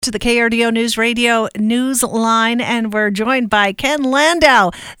To the KRDO News Radio news line, and we're joined by Ken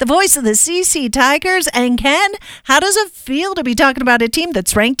Landau, the voice of the CC Tigers. And Ken, how does it feel to be talking about a team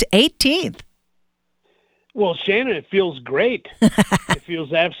that's ranked 18th? Well, Shannon, it feels great. It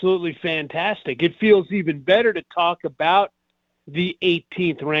feels absolutely fantastic. It feels even better to talk about the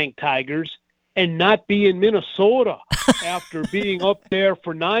 18th ranked Tigers and not be in Minnesota after being up there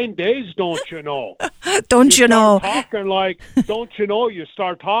for 9 days, don't you know? Don't you know? Don't you know? You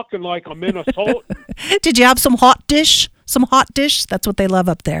start talking like a Minnesotan. Did you have some hot dish? Some hot dish? That's what they love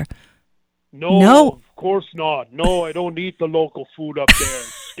up there. No, of course not. No, I don't eat the local food up there.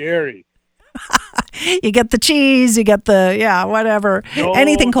 It's scary. You get the cheese, you get the, whatever.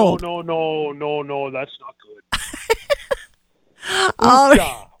 Anything cold. No, that's not good.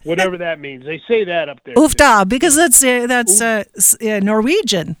 Oh. Whatever that means. They say that up there. Oofda, because that's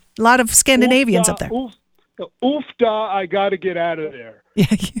Norwegian. A lot of Scandinavians up there. Oofda, I got to get out of there.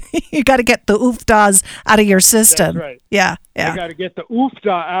 You got to get the oofdas out of your system. That's right. Yeah. I got to get the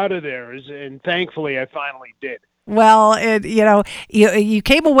oofda out of there, and thankfully I finally did. Well, you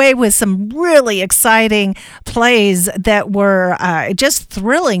came away with some really exciting plays that were just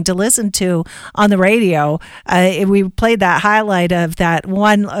thrilling to listen to on the radio. We played that highlight of that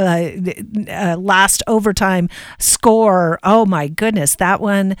one last overtime score. Oh my goodness, that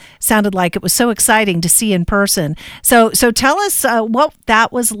one sounded like it was so exciting to see in person. So tell us what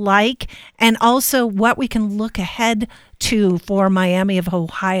that was like, and also what we can look ahead to for Miami of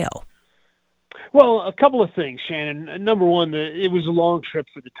Ohio. Well, a couple of things, Shannon. Number one, it was a long trip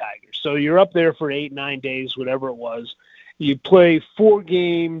for the Tigers. So you're up there for 8-9 days, whatever it was. You play 4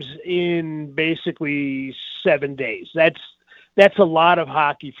 games in basically 7 days. That's a lot of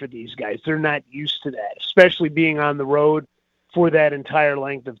hockey for these guys. They're not used to that, especially being on the road for that entire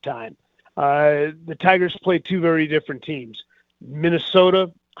length of time. The Tigers play 2 very different teams. Minnesota,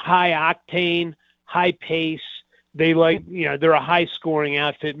 high octane, high pace. They they're a high-scoring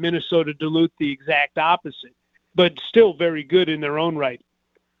outfit. Minnesota, Duluth, the exact opposite, but still very good in their own right.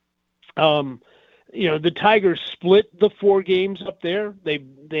 The Tigers split the 4 games up there. They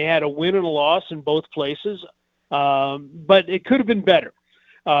had a win and a loss in both places, but it could have been better.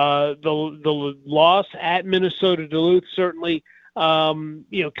 The loss at Minnesota, Duluth certainly, kind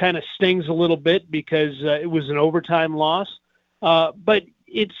of stings a little bit because it was an overtime loss, but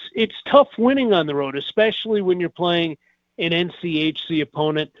it's tough winning on the road, especially when you're playing an NCHC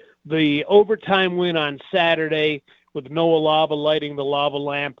opponent. The overtime win on Saturday with Noah Lava lighting the lava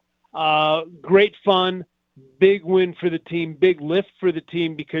lamp, great fun, big win for the team, big lift for the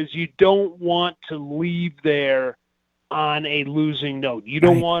team, because you don't want to leave there on a losing note. You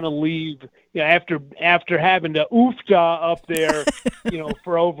don't want to leave after having to oofda up there,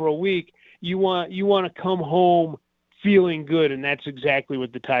 for over a week. You want to come home feeling good, and that's exactly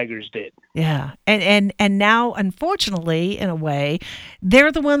what the Tigers did. Yeah, and now, unfortunately, in a way,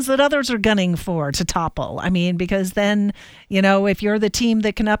 they're the ones that others are gunning for to topple. I mean, because then, if you're the team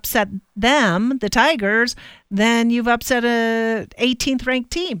that can upset them, the Tigers, then you've upset a 18th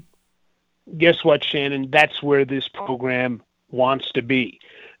ranked team. Guess what, Shannon? That's where this program wants to be.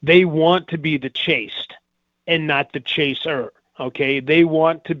 They want to be the chased and not the chaser, okay? They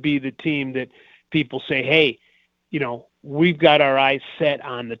want to be the team that people say, hey, we've got our eyes set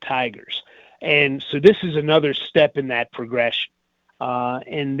on the Tigers. And so this is another step in that progression.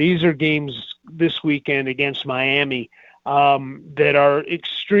 And these are games this weekend against Miami that are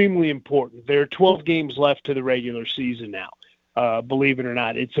extremely important. There are 12 games left to the regular season now, believe it or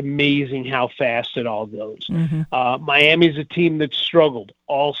not. It's amazing how fast it all goes. Mm-hmm. Miami's a team that struggled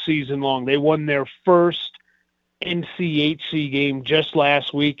all season long. They won their first NCHC game just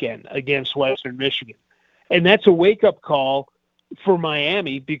last weekend against Western Michigan. And that's a wake-up call for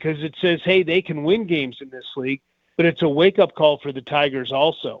Miami, because it says, hey, they can win games in this league, but it's a wake-up call for the Tigers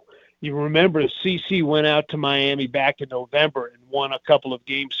also. You remember CC went out to Miami back in November and won a couple of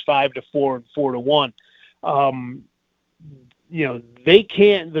games 5-4 and 4-1.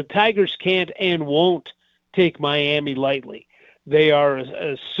 The Tigers can't and won't take Miami lightly. They are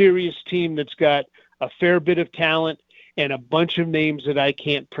a serious team that's got a fair bit of talent and a bunch of names that I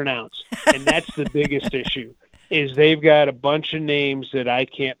can't pronounce. And that's the biggest issue, is they've got a bunch of names that I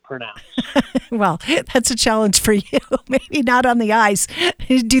can't pronounce. Well, that's a challenge for you. Maybe not on the ice.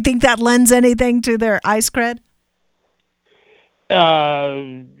 Do you think that lends anything to their ice cred?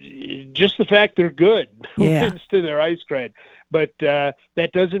 Just the fact they're good lends to their ice cred. but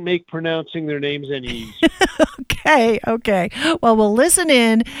that doesn't make pronouncing their names any easier. Okay. Well, we'll listen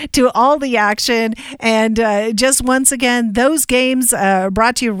in to all the action. And just once again, those games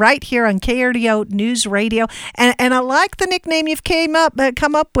brought to you right here on KRDO News Radio. And I like the nickname you've come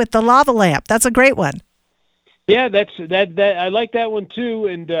up with, the Lava Lamp. That's a great one. Yeah, that I like that one too.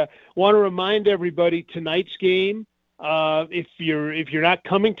 And want to remind everybody, tonight's game, if you're not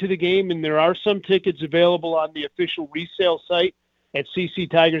coming to the game, and there are some tickets available on the official resale site at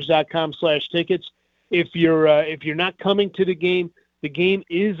cctigers.com/tickets. If you're not coming to the game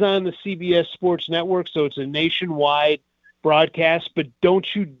is on the CBS Sports Network, so it's a nationwide broadcast. But don't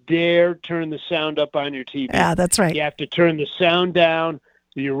you dare turn the sound up on your TV. Yeah, that's right. You have to turn the sound down,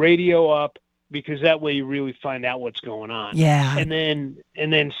 your radio up, because that way you really find out what's going on. Yeah. And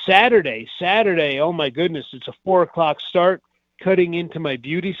then Saturday, oh my goodness, it's a 4:00 start, cutting into my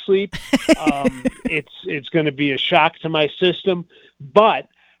beauty sleep. It's going to be a shock to my system, but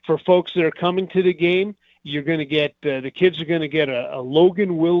for folks that are coming to the game, you're going to get the kids are going to get a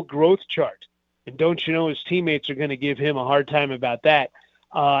Logan Will growth chart, and don't you know his teammates are going to give him a hard time about that.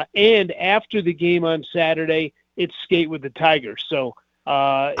 And after the game on Saturday, it's skate with the Tigers. So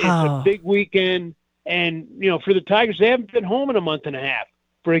it's a big weekend, and for the Tigers, they haven't been home in a month and a half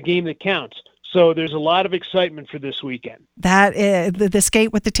for a game that counts. So there's a lot of excitement for this weekend. That is, the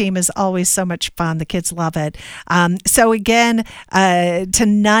skate with the team is always so much fun. The kids love it. So again,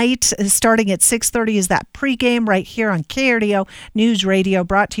 tonight, starting at 6:30, is that pregame right here on KRDO News Radio,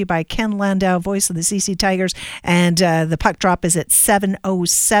 brought to you by Ken Landau, voice of the CC Tigers. And the puck drop is at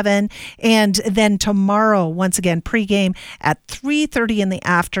 7:07. And then tomorrow, once again, pregame at 3:30 in the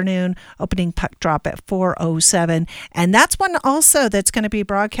afternoon, opening puck drop at 4:07. And that's one also that's going to be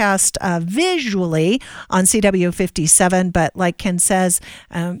broadcast visually on CW 57, but like Ken says,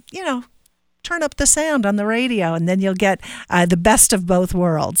 turn up the sound on the radio, and then you'll get the best of both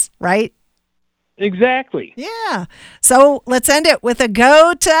worlds, right? Exactly. Yeah. So let's end it with a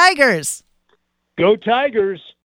Go Tigers. Go Tigers.